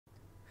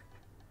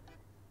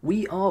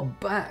We are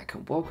back!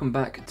 Welcome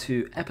back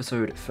to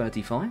episode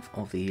 35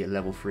 of the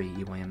level 3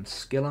 UIM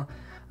Skiller.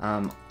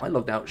 I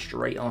logged out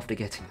straight after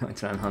getting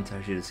 99 Hunter,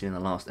 as you have seen in the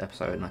last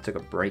episode, and I took a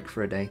break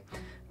for a day.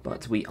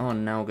 But we are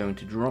now going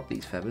to drop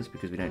these feathers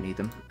because we don't need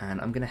them,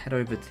 and I'm going to head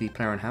over to the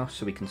player and house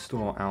so we can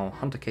store our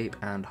Hunter Cape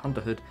and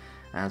Hunter Hood,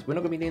 as we're not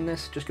going to be doing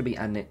this, just going to be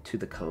adding it to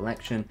the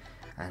collection.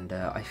 And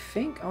I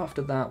think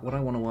after that, what I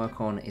want to work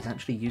on is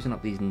actually using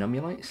up these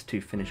Numulites to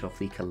finish off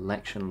the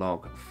collection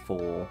log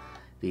for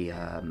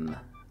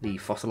the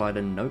Fossil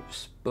Island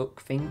Notes book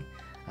thing,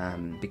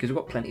 because we've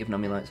got plenty of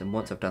Numulites, and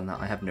once I've done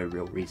that I have no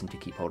real reason to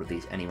keep hold of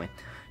these anyway.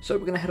 So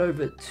we're going to head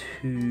over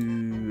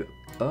to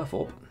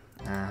Burthorpe,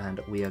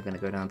 and we are going to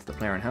go down to the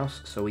player and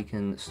house so we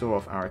can store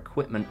off our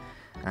equipment,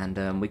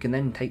 and we can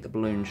then take the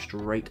balloon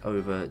straight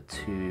over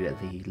to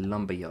the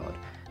lumber yard.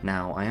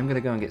 Now I am going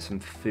to go and get some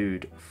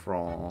food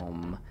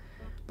from,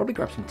 probably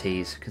grab some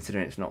teas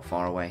considering it's not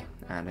far away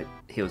and it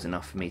heals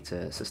enough for me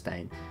to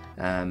sustain,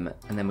 and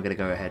then we're going to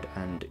go ahead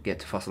and get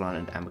to Fossil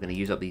Island, and we're going to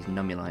use up these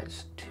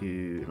Numulites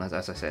to, as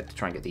I said, to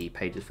try and get the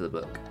pages for the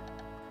book.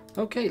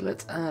 Okay,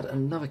 let's add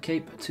another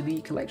cape to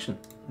the collection.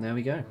 There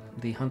we go,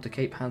 the Hunter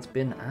Cape has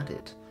been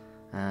added.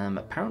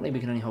 Apparently we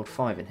can only hold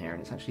 5 in here,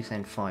 and it's actually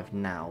saying 5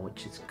 now,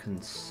 which is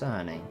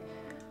concerning.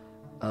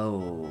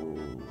 Oh,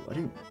 I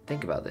didn't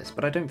think about this,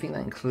 but I don't think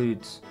that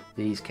includes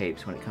these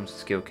capes when it comes to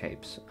skill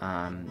capes.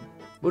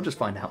 We'll just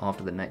find out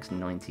after the next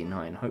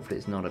 99. Hopefully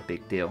it's not a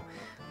big deal,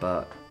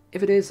 but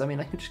if it is, I mean,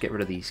 I can just get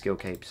rid of these skill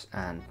capes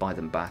and buy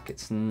them back.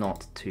 It's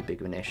not too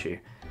big of an issue.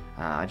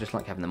 I just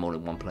like having them all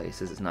in one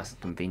place as it's nice and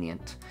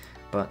convenient.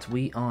 But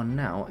we are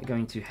now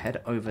going to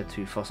head over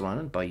to Fossil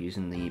Island by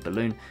using the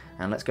balloon,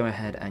 and let's go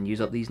ahead and use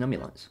up these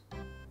Numulites.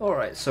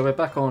 Alright, so we're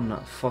back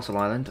on Fossil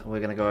Island. We're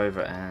going to go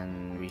over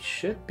and we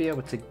should be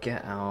able to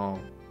get our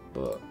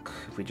book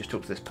if we just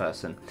talk to this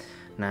person.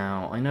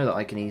 Now, I know that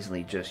I can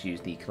easily just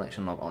use the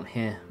collection log on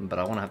here, but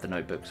I want to have the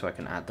notebook so I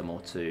can add them all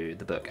to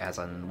the book as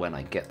and when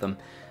I get them.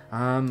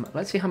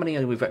 Let's see how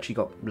many we've actually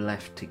got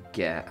left to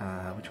get.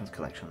 Which one's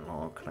collection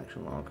log?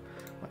 Collection log.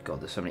 Oh my god,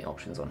 there's so many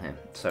options on here.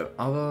 So,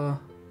 other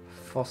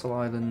Fossil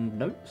Island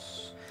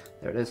notes.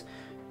 There it is.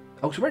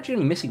 Oh, so we're actually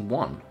only missing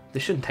one.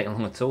 This shouldn't take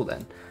long at all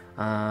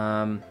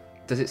then.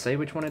 Does it say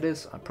which one it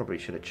is? I probably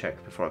should have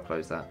checked before I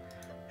closed that.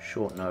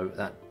 Short note,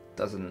 that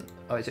doesn't...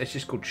 Oh, it's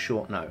just called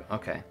short note.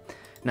 Okay.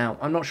 Now,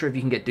 I'm not sure if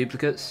you can get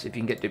duplicates. If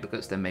you can get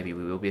duplicates, then maybe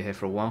we will be here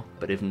for a while.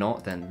 But if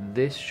not, then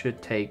this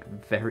should take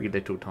very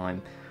little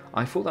time.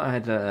 I thought that I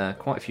had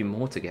quite a few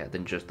more to get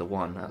than just the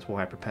one. That's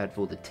why I prepared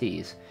for all the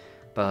teas.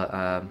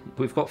 But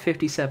we've got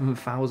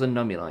 57,000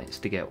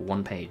 Numulites to get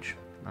one page.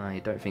 I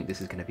don't think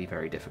this is going to be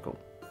very difficult.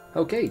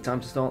 Okay,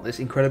 time to start this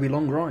incredibly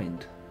long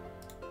grind.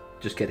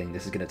 Just kidding,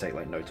 this is going to take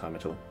like no time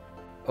at all.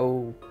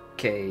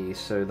 Okay,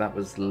 so that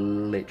was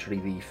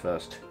literally the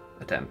first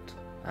attempt,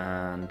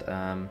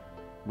 and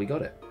we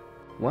got it.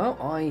 Well,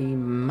 I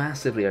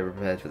massively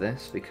overprepared for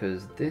this,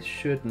 because this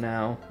should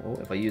now, oh,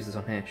 if I use this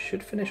on here,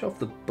 should finish off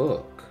the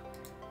book.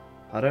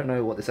 I don't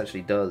know what this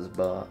actually does,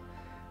 but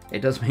it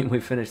does mean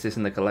we've finished this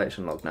in the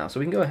collection log now. So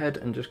we can go ahead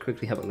and just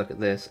quickly have a look at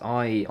this.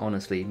 I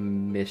honestly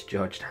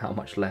misjudged how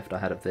much left I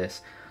had of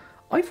this.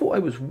 I thought I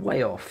was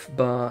way off,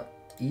 but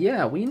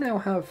yeah, we now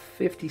have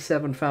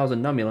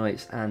 57,000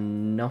 Numulites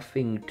and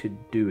nothing to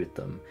do with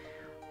them.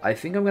 I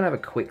think I'm going to have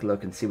a quick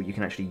look and see what you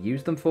can actually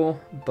use them for,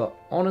 but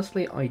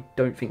honestly I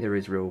don't think there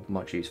is real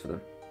much use for them.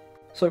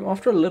 So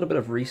after a little bit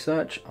of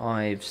research,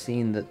 I've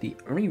seen that the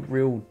only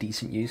real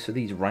decent use for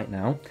these right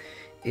now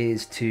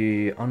is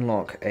to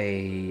unlock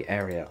a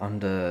area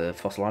under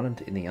Fossil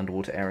Island in the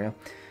underwater area,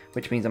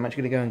 which means I'm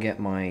actually going to go and get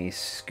my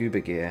scuba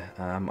gear.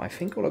 I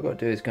think all I've got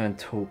to do is go and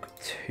talk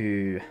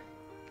to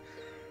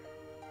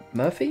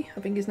Murphy,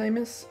 I think his name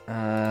is.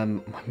 My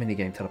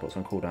minigame teleport's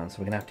on cooldown, so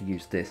we're going to have to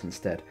use this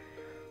instead.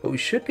 But we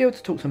should be able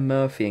to talk to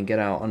Murphy and get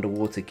our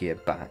underwater gear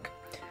back.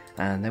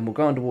 And then we'll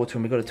go underwater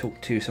and we've got to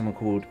talk to someone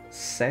called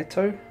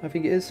Seto, I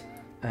think it is.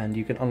 And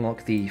you can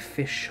unlock the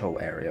fish hole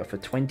area for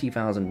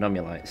 20,000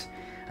 Numulites.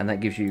 And that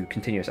gives you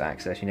continuous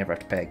access, you never have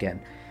to pay again.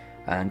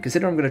 And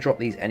considering I'm going to drop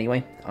these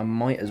anyway, I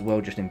might as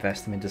well just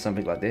invest them into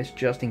something like this,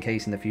 just in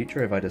case in the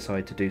future if I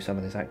decide to do some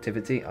of this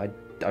activity.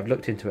 I've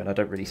looked into it and I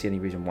don't really see any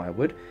reason why I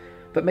would.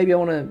 But maybe I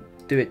want to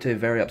do it to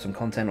vary up some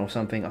content or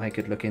something. I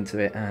could look into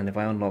it, and if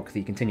I unlock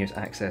the continuous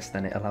access,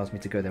 then it allows me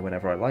to go there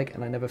whenever I like,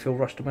 and I never feel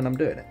rushed when I'm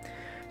doing it.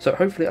 So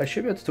hopefully I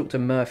should be able to talk to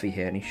Murphy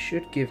here, and he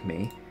should give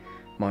me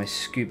my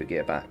scuba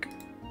gear back.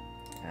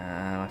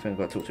 I think I've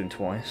got to talk to him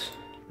twice.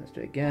 Let's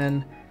do it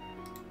again.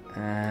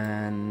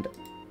 And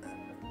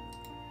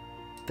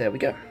there we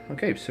go.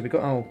 Okay, so we've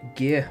got our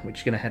gear, which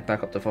is going to head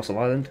back up to Fossil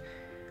Island,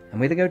 and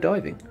we're going to go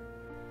diving.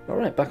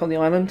 Alright, back on the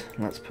island,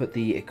 let's put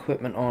the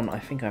equipment on. I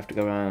think I have to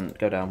go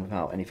down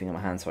without anything in my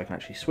hand so I can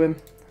actually swim,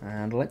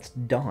 and let's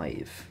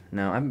dive.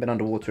 Now, I haven't been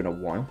underwater in a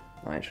while.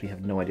 I actually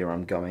have no idea where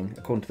I'm going.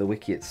 According to the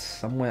wiki, it's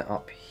somewhere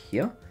up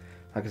here.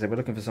 Like I said, we're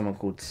looking for someone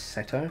called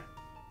Seto.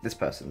 This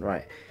person,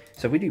 right.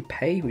 So if we do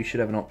pay, we should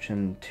have an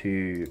option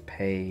to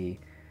pay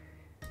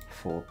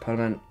for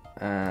permanent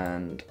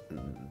and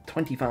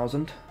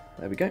 20,000.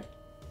 There we go.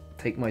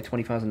 take my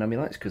 20,000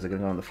 nummulites because they're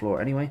going to go on the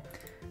floor anyway.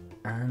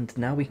 And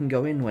now we can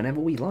go in whenever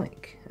we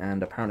like.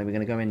 And apparently we're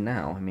going to go in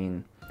now. I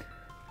mean,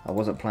 I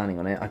wasn't planning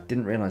on it. I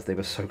didn't realise they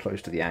were so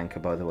close to the anchor,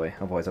 by the way.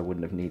 Otherwise I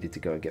wouldn't have needed to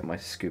go and get my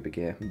scuba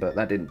gear. But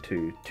that didn't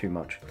do too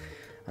much.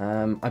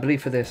 I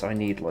believe for this I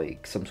need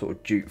like some sort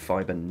of jute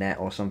fibre net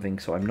or something.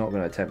 So I'm not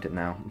going to attempt it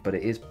now. But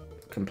it is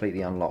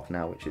completely unlocked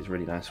now, which is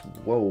really nice.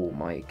 Whoa,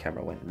 my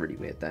camera went really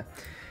weird there.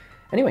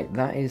 Anyway,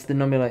 that is the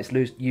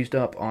nummulites used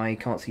up. I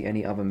can't see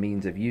any other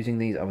means of using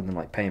these other than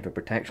like paying for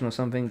protection or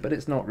something, but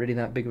it's not really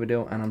that big of a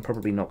deal, and I'm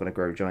probably not going to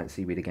grow giant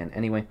seaweed again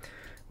anyway.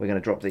 We're going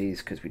to drop these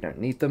because we don't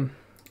need them,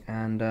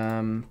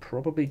 and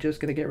probably just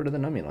going to get rid of the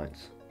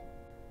nummulites.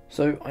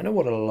 So I know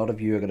what a lot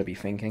of you are going to be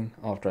thinking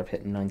after I've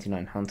hit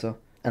 99 Hunter,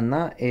 and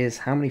that is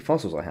how many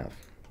fossils I have.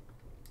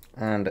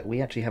 And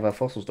we actually have our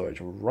fossil storage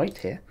right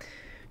here.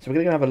 So we're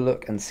going to go have a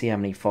look and see how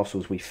many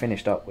fossils we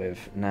finished up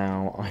with.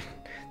 Now,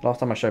 last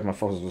time I showed my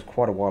fossils was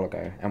quite a while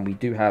ago, and we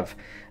do have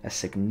a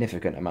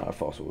significant amount of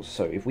fossils.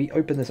 So if we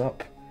open this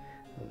up,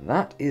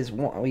 that is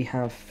what we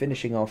have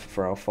finishing off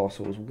for our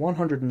fossils.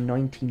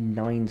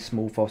 199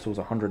 small fossils,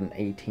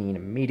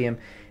 118 medium,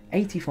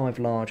 85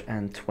 large,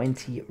 and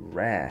 20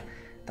 rare.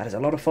 That is a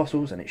lot of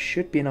fossils, and it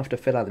should be enough to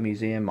fill out the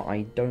museum.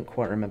 I don't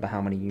quite remember how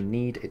many you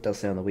need. It does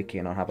say on the wiki,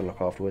 and I'll have a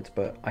look afterwards,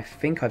 but I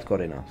think I've got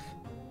enough.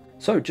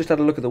 So, just had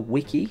a look at the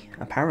wiki.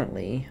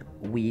 Apparently,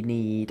 we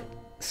need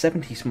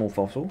 70 small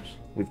fossils.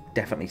 We've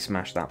definitely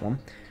smashed that one.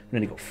 We've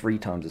only got 3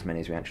 times as many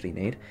as we actually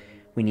need.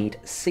 We need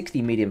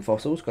 60 medium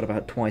fossils, got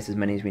about twice as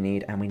many as we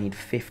need, and we need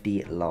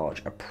 50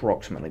 large,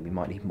 approximately. We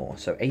might need more.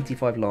 So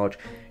 85 large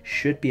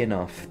should be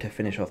enough to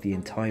finish off the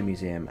entire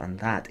museum, and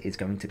that is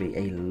going to be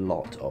a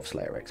lot of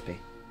Slayer XP.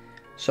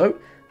 So,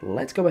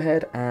 let's go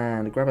ahead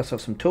and grab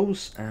ourselves some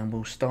tools, and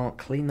we'll start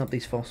cleaning up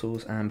these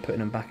fossils and putting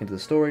them back into the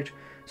storage,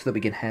 so that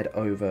we can head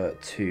over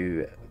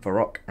to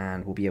Varrock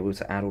and we'll be able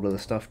to add all of the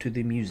stuff to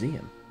the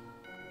museum.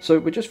 So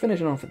we're just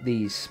finishing off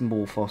these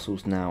small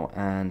fossils now,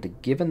 and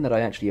given that I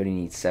actually only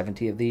need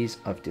 70 of these,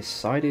 I've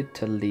decided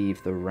to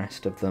leave the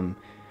rest of them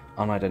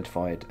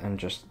unidentified and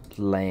just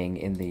laying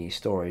in the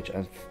storage.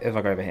 As if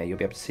I go over here, you'll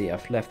be able to see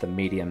I've left the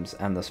mediums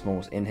and the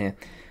smalls in here,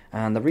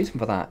 and the reason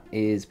for that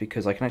is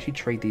because I can actually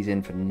trade these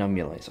in for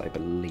nummulites, I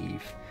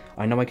believe.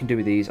 I know I can do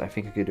with these, I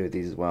think I could do with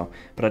these as well,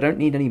 but I don't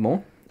need any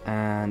more.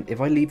 And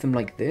if I leave them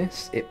like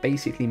this, it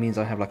basically means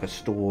I have like a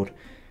stored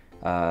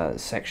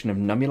section of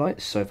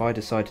nummulites. So if I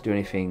decide to do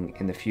anything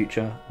in the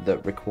future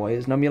that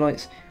requires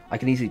nummulites, I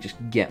can easily just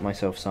get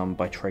myself some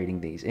by trading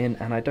these in,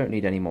 and I don't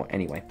need any more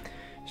anyway.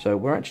 So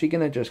we're actually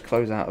going to just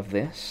close out of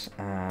this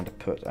and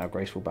put our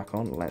graceful back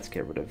on. Let's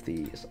get rid of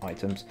these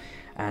items.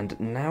 And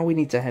now we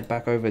need to head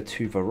back over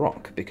to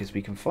Varrock, because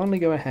we can finally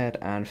go ahead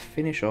and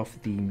finish off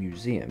the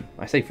museum.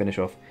 I say finish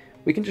off,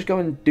 we can just go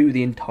and do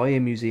the entire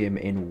museum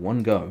in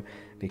one go,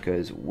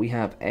 because we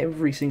have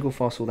every single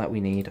fossil that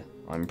we need,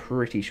 I'm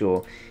pretty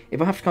sure.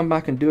 If I have to come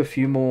back and do a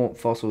few more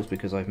fossils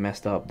because I've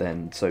messed up,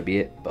 then so be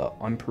it, but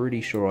I'm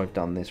pretty sure I've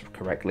done this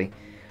correctly.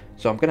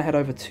 So I'm going to head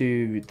over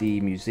to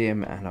the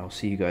museum, and I'll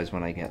see you guys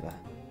when I get there.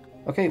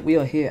 Okay, we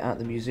are here at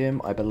the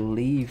museum. I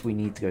believe we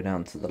need to go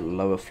down to the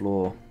lower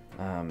floor.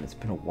 It's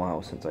been a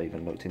while since I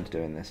even looked into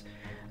doing this.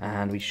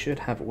 And we should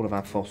have all of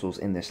our fossils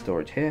in this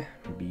storage here.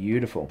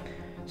 Beautiful.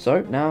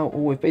 So now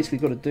all we've basically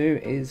got to do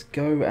is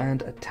go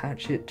and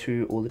attach it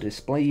to all the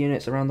display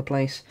units around the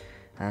place.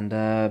 And,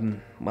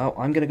 well,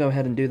 I'm going to go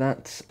ahead and do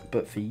that.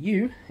 But for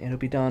you, it'll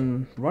be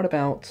done right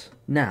about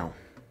now.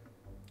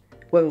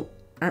 Well,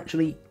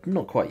 actually,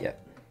 not quite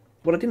yet.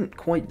 What I didn't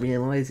quite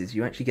realise is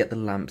you actually get the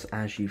lamps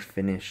as you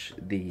finish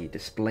the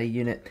display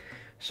unit.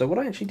 So what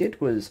I actually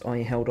did was I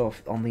held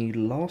off on the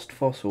last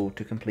fossil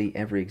to complete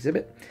every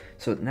exhibit,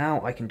 so that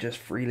now I can just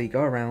freely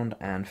go around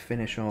and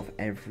finish off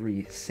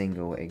every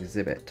single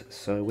exhibit.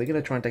 So we're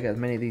going to try and take as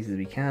many of these as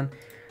we can,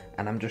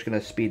 and I'm just going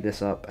to speed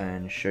this up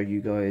and show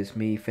you guys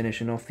me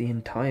finishing off the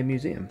entire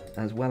museum,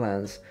 as well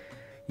as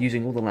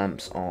using all the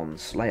lamps on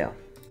Slayer.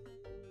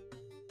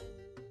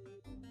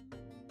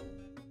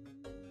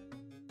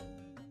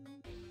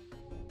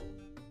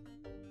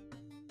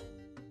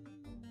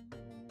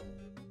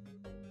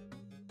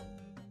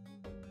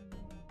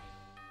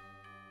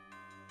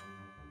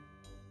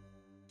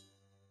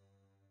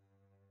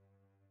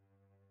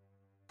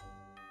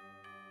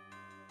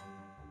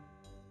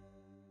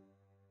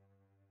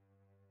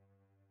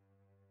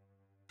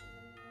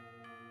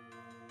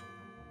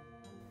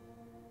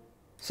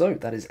 So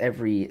that is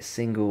every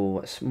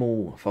single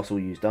small fossil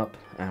used up,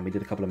 and we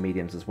did a couple of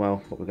mediums as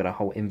well, but we've got a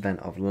whole invent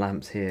of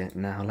lamps here.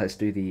 Now let's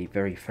do the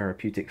very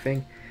therapeutic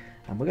thing,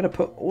 and we're going to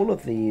put all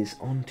of these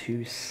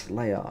onto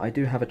Slayer. I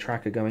do have a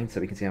tracker going so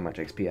we can see how much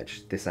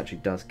XP this actually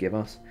does give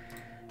us,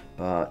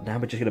 but now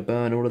we're just going to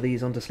burn all of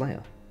these onto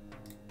Slayer.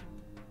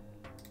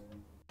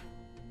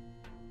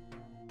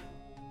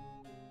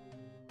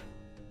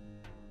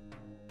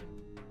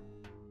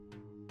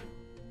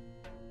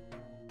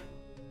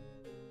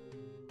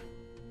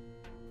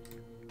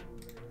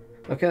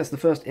 Okay, that's the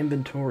first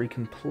inventory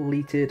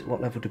completed.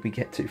 What level did we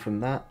get to from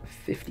that?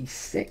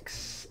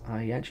 56.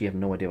 I actually have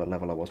no idea what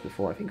level I was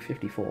before. I think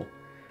 54.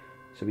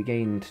 So we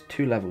gained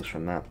 2 levels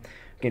from that.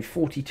 We gained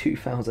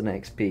 42,000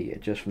 XP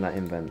just from that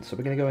invent. So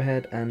we're going to go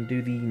ahead and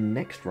do the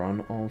next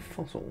run of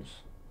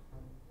fossils.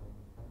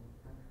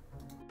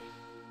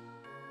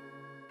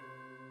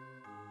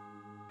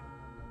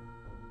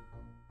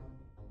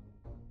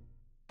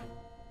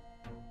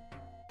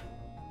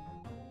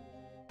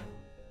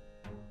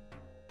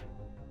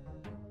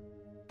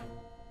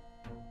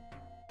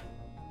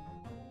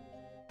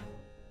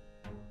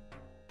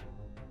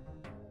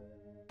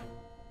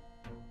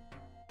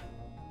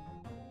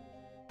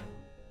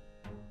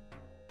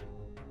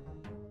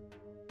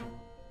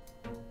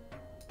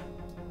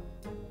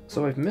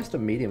 So I've missed a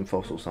medium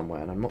fossil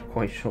somewhere and I'm not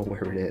quite sure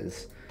where it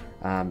is.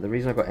 The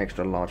reason I got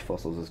extra large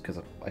fossils is because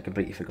I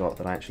completely forgot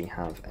that I actually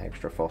have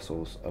extra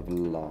fossils of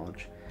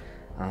large.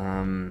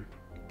 We're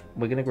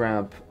going to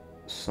grab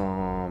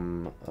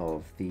some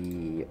of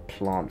the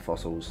plant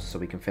fossils so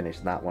we can finish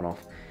that one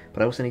off.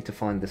 But I also need to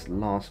find this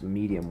last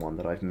medium one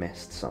that I've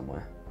missed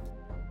somewhere.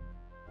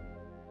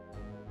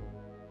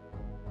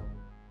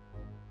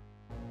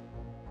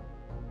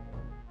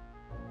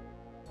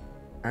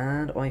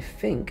 And I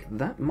think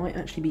that might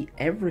actually be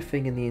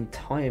everything in the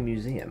entire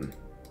museum.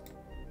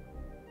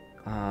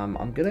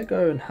 I'm gonna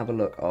go and have a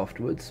look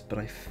afterwards, but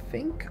I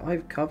think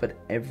I've covered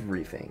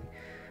everything.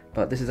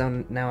 But this is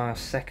now our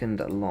second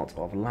lot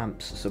of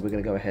lamps, so we're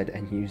gonna go ahead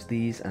and use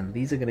these, and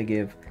these are gonna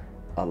give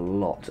a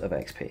lot of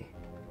XP.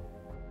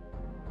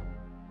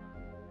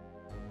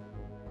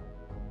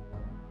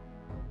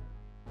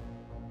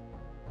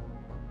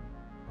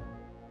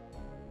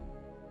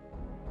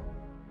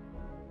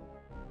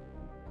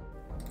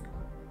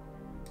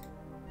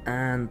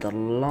 And the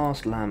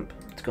last lamp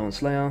to go on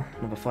Slayer,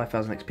 another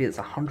 5,000 XP, it's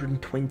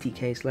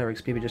 120k Slayer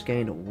XP we just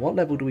gained. What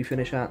level do we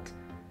finish at?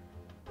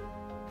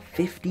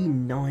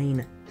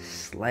 59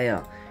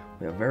 Slayer.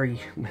 We are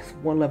with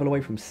one level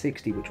away from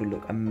 60, which will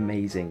look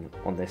amazing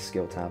on this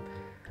skill tab.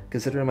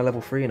 Considering I'm a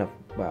level 3 and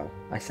well,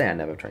 I say I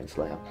never trained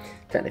Slayer.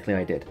 Technically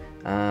I did.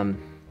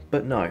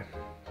 But no.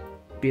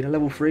 Being a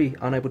level 3,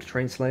 unable to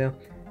train Slayer,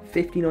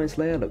 59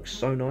 Slayer looks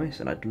so nice,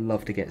 and I'd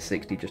love to get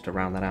 60 just to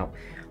round that out.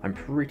 I'm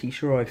pretty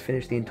sure I've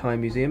finished the entire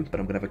museum, but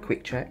I'm going to have a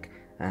quick check,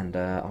 and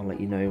I'll let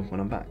you know when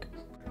I'm back.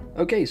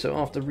 Okay, so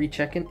after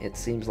rechecking, it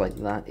seems like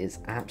that is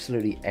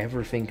absolutely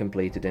everything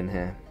completed in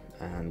here.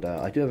 And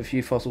I do have a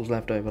few fossils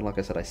left over. Like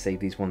I said, I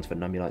saved these ones for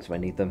Nummulites if I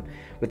need them.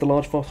 With the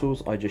large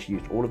fossils, I just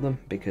used all of them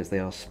because they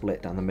are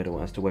split down the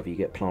middle as to whether you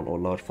get plant or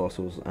large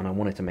fossils, and I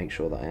wanted to make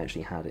sure that I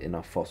actually had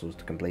enough fossils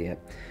to complete it.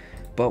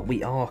 But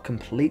we are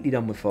completely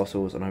done with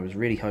fossils, and I was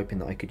really hoping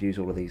that I could use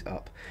all of these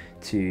up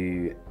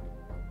to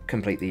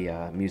complete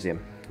the museum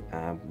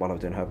while I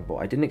was doing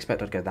Herbivore. I didn't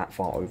expect I'd go that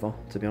far over,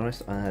 to be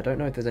honest. I don't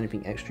know if there's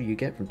anything extra you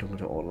get from talking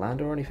to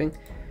Orlando or anything.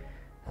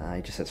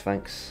 He just says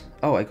thanks.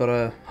 Oh, I got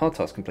a hard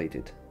task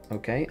completed.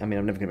 Okay, I mean,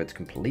 I'm never going to be able to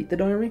complete the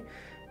diary,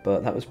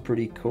 but that was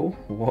pretty cool.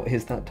 What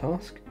is that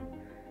task?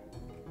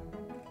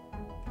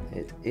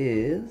 It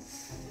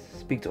is...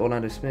 Speak to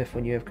Orlando Smith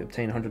when you have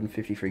obtained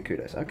 153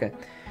 kudos. Okay.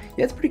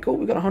 Yeah, it's pretty cool.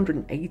 We've got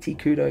 180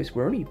 kudos.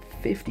 We're only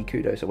 50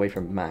 kudos away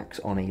from max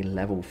on a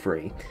level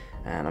 3.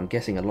 And I'm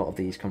guessing a lot of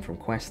these come from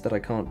quests that I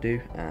can't do,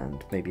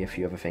 and maybe a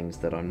few other things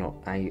that I'm not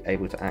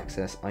able to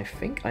access. I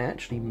think I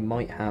actually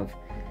might have,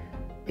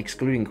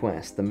 excluding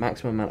quests, the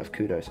maximum amount of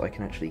kudos I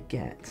can actually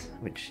get,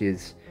 which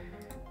is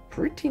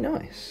pretty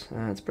nice.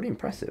 It's pretty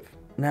impressive.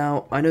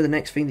 Now, I know the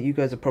next thing that you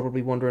guys are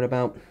probably wondering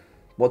about.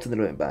 What's in the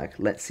looting bag?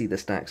 Let's see the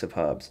stacks of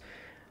herbs.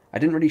 I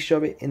didn't really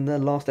show it in the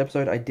last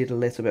episode. I did a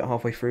little bit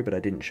halfway through, but I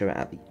didn't show it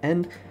at the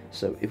end.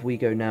 So if we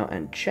go now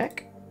and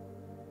check,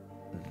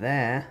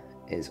 there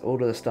is all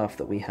of the stuff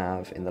that we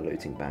have in the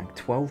looting bag.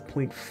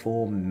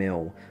 12.4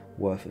 mil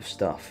worth of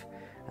stuff.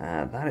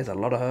 That is a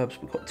lot of herbs.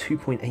 We've got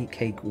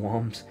 2.8k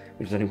guams,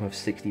 which is only worth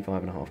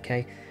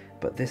 65.5k.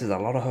 But this is a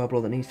lot of herb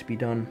lore that needs to be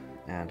done,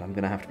 and I'm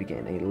going to have to be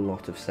getting a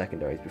lot of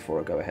secondaries before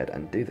I go ahead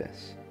and do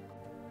this.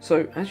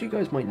 So, as you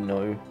guys might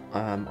know,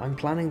 I'm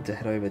planning to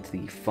head over to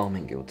the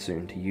farming guild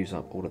soon to use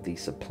up all of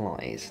these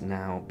supplies.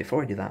 Now,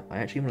 before I do that, I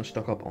actually want to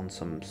stock up on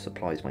some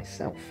supplies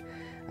myself,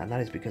 and that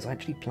is because I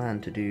actually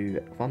plan to do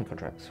farming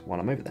contracts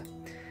while I'm over there.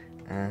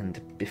 And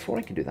before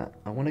I can do that,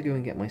 I want to go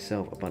and get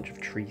myself a bunch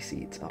of tree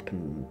seeds up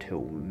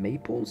until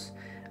maples,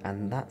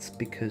 and that's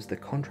because the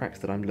contracts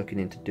that I'm looking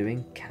into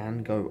doing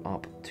can go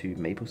up to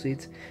maple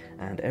seeds,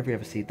 and every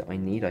other seed that I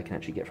need I can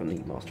actually get from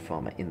the master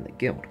farmer in the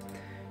guild.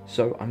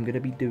 So I'm going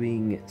to be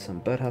doing some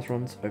birdhouse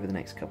runs over the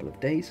next couple of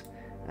days,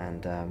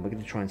 and we're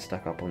going to try and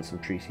stack up on some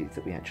tree seeds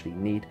that we actually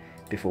need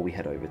before we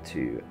head over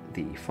to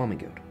the farming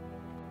guild.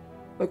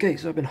 Okay,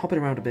 so I've been hopping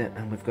around a bit,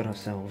 and we've got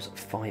ourselves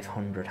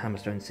 500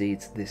 hammerstone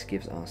seeds. This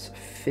gives us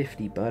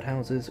 50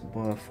 birdhouses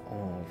worth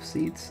of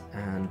seeds,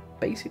 and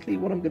basically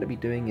what I'm going to be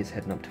doing is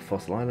heading up to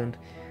Fossil Island.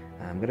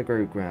 I'm going to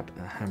go grab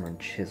a hammer and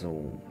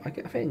chisel. I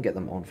think I can get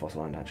them on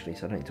Fossil Island actually,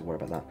 so I don't need to worry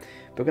about that.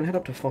 But we're going to head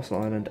up to Fossil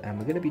Island, and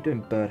we're going to be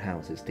doing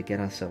birdhouses to get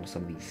ourselves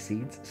some of these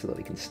seeds so that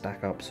we can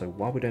stack up, so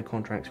while we're doing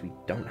contracts we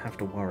don't have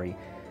to worry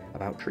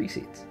about tree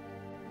seeds.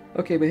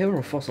 Okay, we're here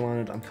on Fossil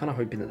Island. I'm kind of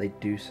hoping that they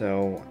do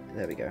sell,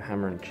 there we go,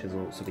 hammer and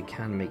chisel, so we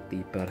can make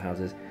the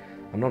birdhouses.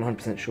 I'm not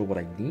 100% sure what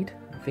I need.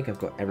 I think I've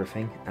got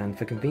everything, and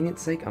for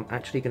convenience sake I'm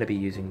actually going to be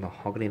using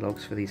mahogany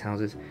logs for these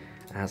houses,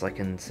 as I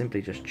can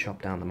simply just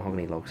chop down the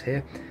mahogany logs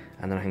here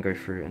and then I can go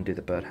through and do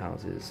the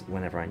birdhouses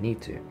whenever I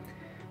need to.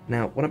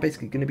 Now what I'm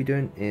basically going to be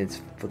doing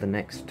is, for the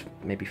next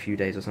maybe few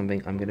days or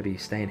something, I'm going to be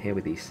staying here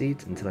with these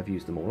seeds until I've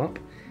used them all up,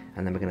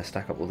 and then we're going to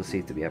stack up all the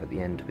seeds that we have at the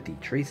end with the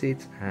tree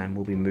seeds, and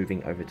we'll be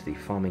moving over to the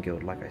farming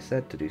guild, like I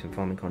said, to do some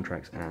farming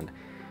contracts and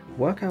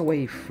work our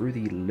way through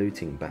the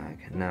looting bag.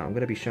 Now I'm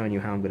going to be showing you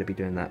how I'm going to be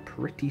doing that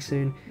pretty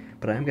soon,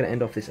 but I am going to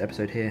end off this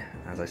episode here.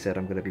 As I said,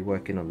 I'm going to be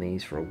working on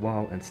these for a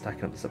while and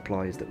stacking up the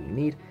supplies that we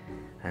need,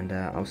 and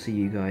I'll see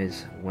you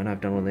guys when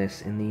I've done all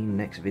this in the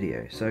next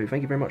video. So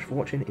thank you very much for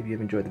watching. If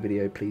you've enjoyed the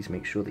video, please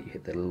make sure that you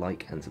hit the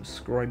like and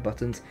subscribe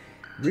buttons.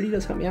 It really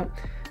does help me out,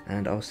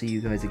 and I'll see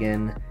you guys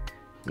again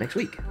next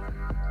week.